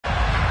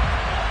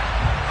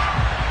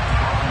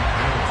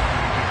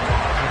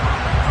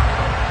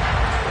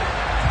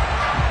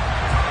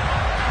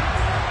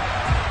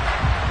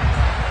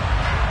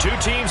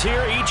teams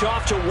here, each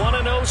off to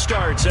 1-0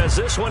 starts as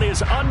this one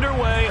is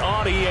underway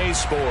on EA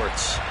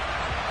Sports.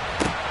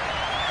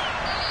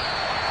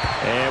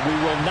 And we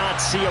will not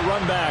see a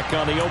run back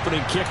on the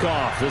opening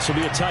kickoff. This will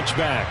be a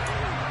touchback.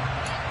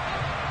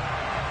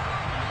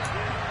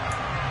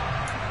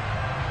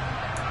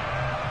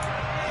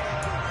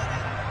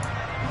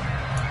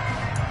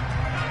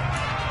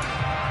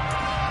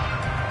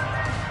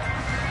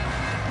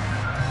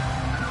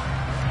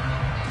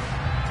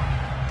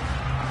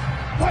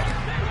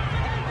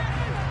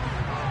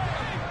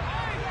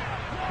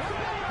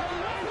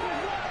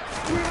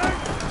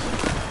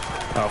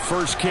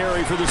 First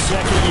carry for the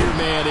second-year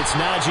man. It's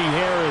Najee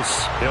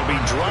Harris. He'll be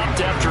dropped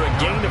after a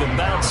gain of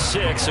about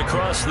 6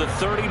 across the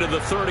 30 to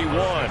the 31.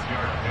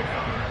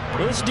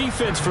 Well, this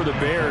defense for the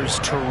Bears,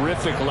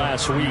 terrific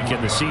last week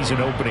in the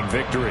season-opening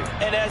victory.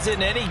 And as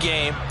in any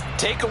game,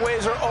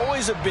 takeaways are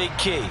always a big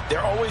key.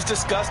 They're always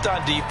discussed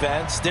on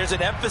defense. There's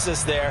an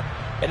emphasis there,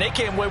 and they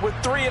came away with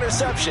 3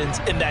 interceptions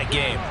in that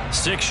game.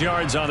 6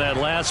 yards on that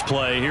last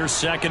play. Here's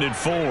 2nd and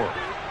 4.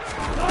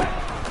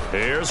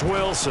 Here's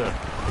Wilson.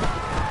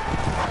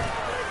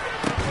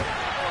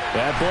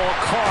 That ball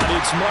caught.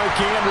 It's Mark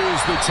Andrews,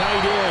 the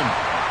tight end.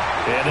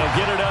 And they'll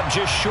get it up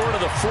just short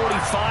of the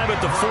 45 at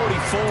the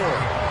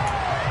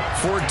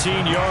 44.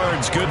 14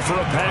 yards, good for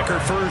a Packer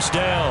first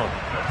down.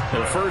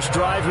 The first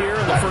drive here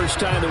and the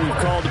first time that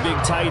we've called a big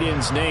tight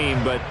end's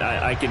name, but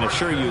I can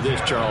assure you this,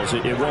 Charles,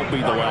 it won't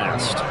be the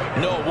last.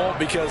 No, it won't,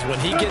 because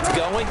when he gets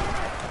going,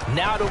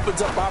 now it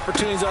opens up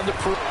opportunities on the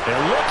perimeter.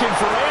 They're looking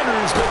for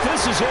Andrews, but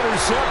this is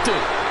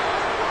intercepted.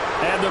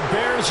 And the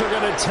Bears are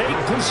going to take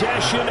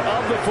possession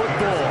of the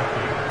football.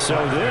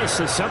 So this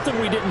is something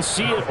we didn't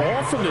see at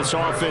all from this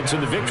offense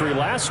in the victory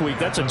last week.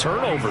 That's a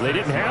turnover. They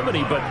didn't have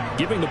any, but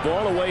giving the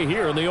ball away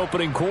here in the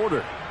opening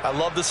quarter. I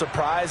love the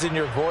surprise in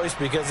your voice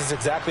because it's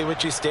exactly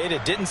what you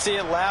stated. Didn't see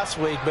it last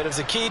week, but it was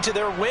a key to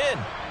their win.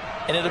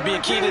 And it'll be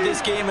a key to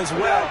this game as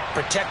well,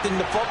 protecting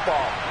the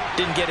football.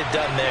 Didn't get it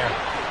done there.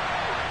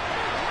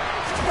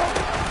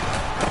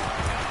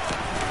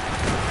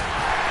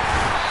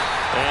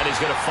 And he's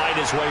going to fight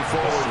his way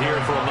forward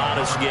here for a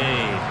modest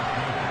gain.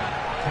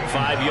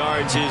 5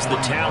 yards is the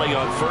tally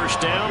on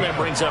first down. That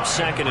brings up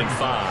 2nd and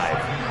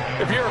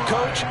 5. If you're a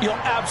coach, you'll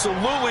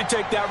absolutely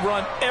take that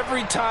run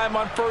every time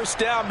on first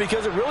down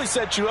because it really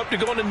sets you up to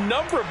go in a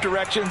number of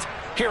directions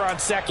here on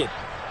 2nd.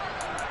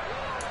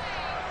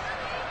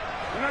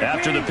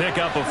 After the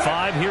pickup of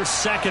 5, here's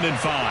 2nd and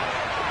 5.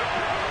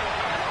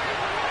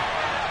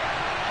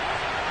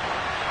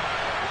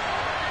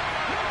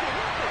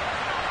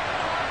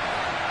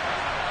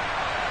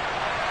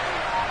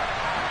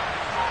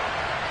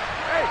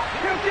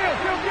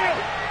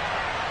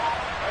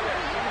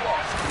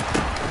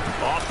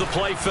 Off the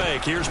play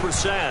fake, here's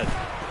Brissett.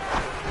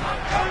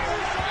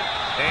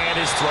 And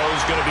his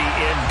throw's going to be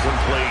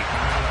incomplete.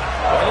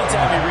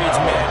 Anytime he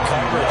reads man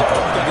coverage, I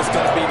don't think it's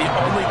going to be the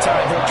only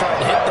time he'll try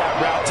to hit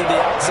that route to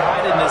the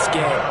outside in this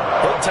game.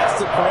 He'll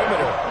test the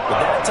perimeter,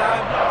 but that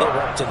time, they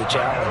were up to the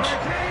challenge.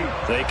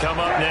 They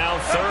come up now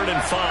 3rd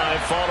and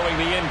 5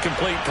 following the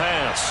incomplete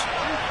pass.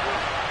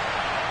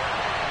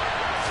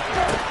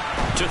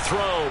 To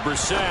throw,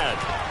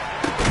 Brissett.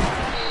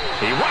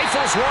 He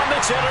rifles one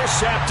that's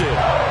intercepted.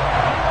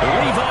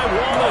 Levi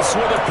Wallace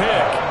with a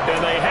pick. And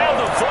they have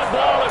the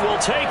football and will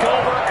take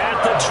over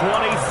at the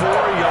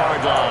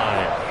 24-yard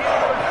line.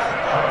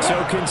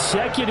 So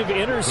consecutive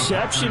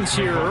interceptions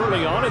here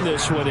early on in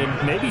this one, and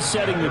maybe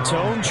setting the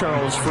tone,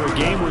 Charles, for a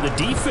game where the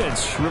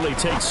defense really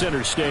takes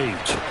center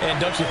stage.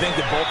 And don't you think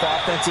that both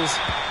offenses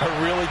are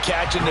really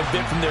catching a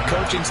bit from their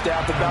coaching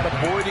staff about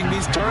avoiding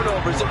these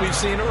turnovers that we've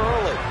seen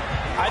early?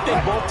 I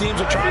think both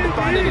teams are trying to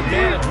find an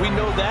advantage. We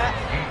know that.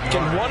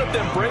 Can one of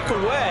them break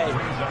away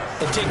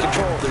and take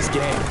control of this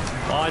game?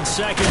 On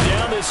 2nd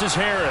down, this is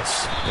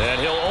Harris. And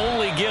he'll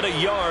only get a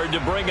yard to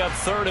bring up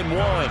 3rd and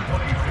 1.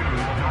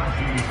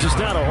 Just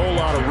not a whole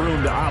lot of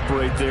room to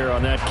operate there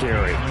on that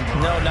carry.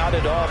 No, not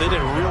at all. They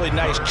did a really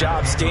nice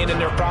job staying in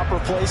their proper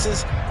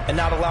places and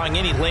not allowing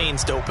any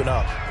lanes to open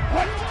up.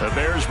 The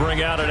Bears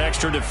bring out an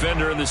extra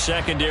defender in the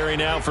secondary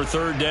now for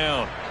 3rd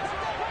down.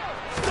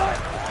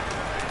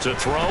 To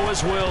throw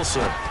is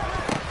Wilson.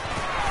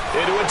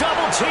 Into a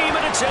double team,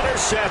 and it's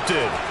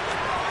intercepted.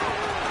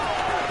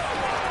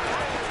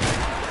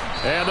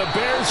 And the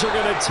Bears are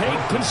going to take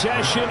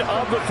possession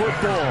of the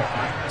football.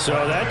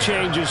 So that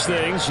changes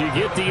things. You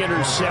get the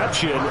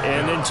interception,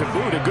 and then to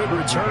boot, a good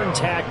return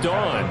tacked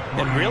on.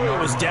 And really, it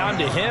was down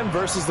to him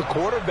versus the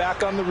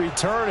quarterback on the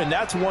return, and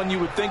that's one you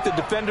would think the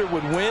defender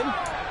would win.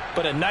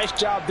 But a nice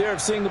job there of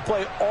seeing the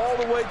play all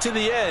the way to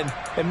the end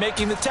and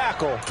making the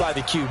tackle by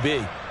the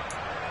QB.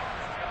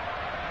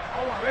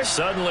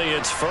 Suddenly,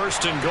 it's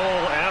 1st and goal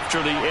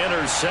after the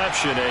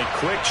interception. A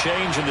quick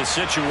change in the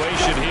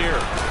situation here.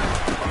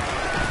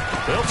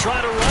 They'll try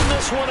to run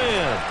this one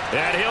in.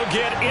 And he'll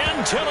get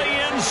into the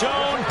end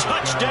zone.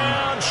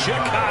 Touchdown,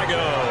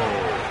 Chicago.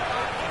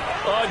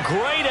 A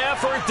great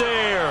effort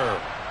there.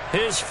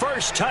 His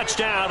first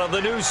touchdown of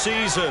the new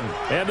season.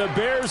 And the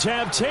Bears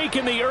have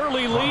taken the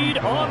early lead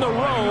on the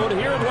road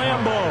here at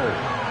Lambeau.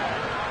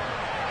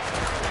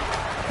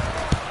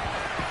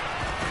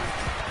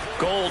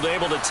 Gold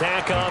able to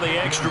tack on the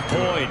extra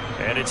point,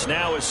 and it's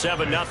now a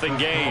 7-0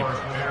 game.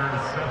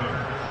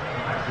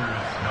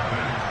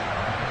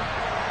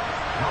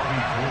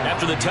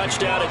 After the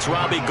touchdown, it's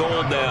Robbie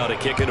Gould now to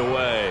kick it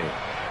away.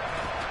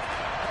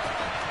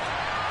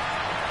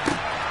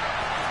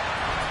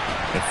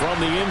 And from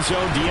the end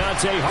zone,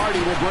 Deontay Hardy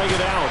will bring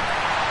it out.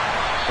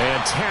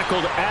 And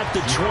tackled at the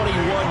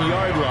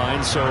 21-yard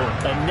line, so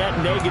a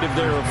net negative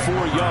there of 4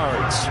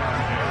 yards.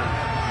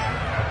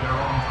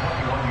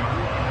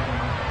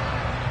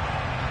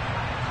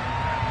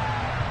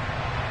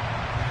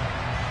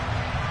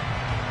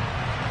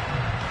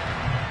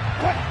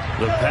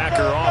 The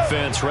Packer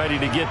offense ready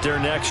to get their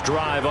next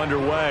drive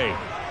underway.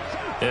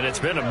 And it's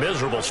been a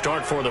miserable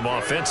start for them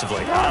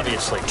offensively.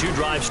 Obviously, 2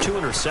 drives, 2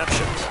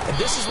 interceptions. And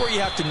this is where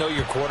you have to know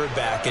your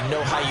quarterback and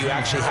know how you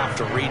actually have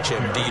to reach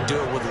him. Do you do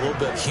it with a little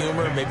bit of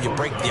humor? Maybe you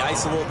break the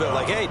ice a little bit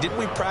like, hey, didn't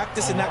we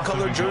practice in that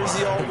color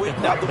jersey all week?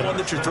 Not the one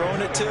that you're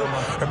throwing it to?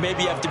 Or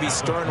maybe you have to be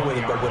stern with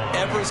it. But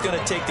whatever it's going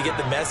to take to get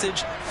the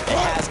message, it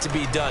has to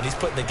be done. He's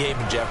putting the game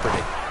in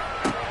jeopardy.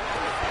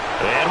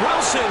 And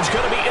Wilson's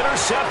going to be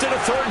intercepted a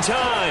 3rd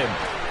time.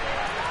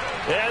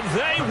 And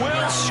they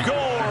will score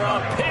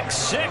a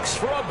pick-6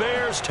 for a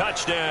Bears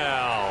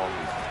touchdown.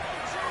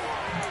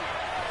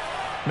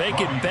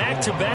 Make it back-to-back.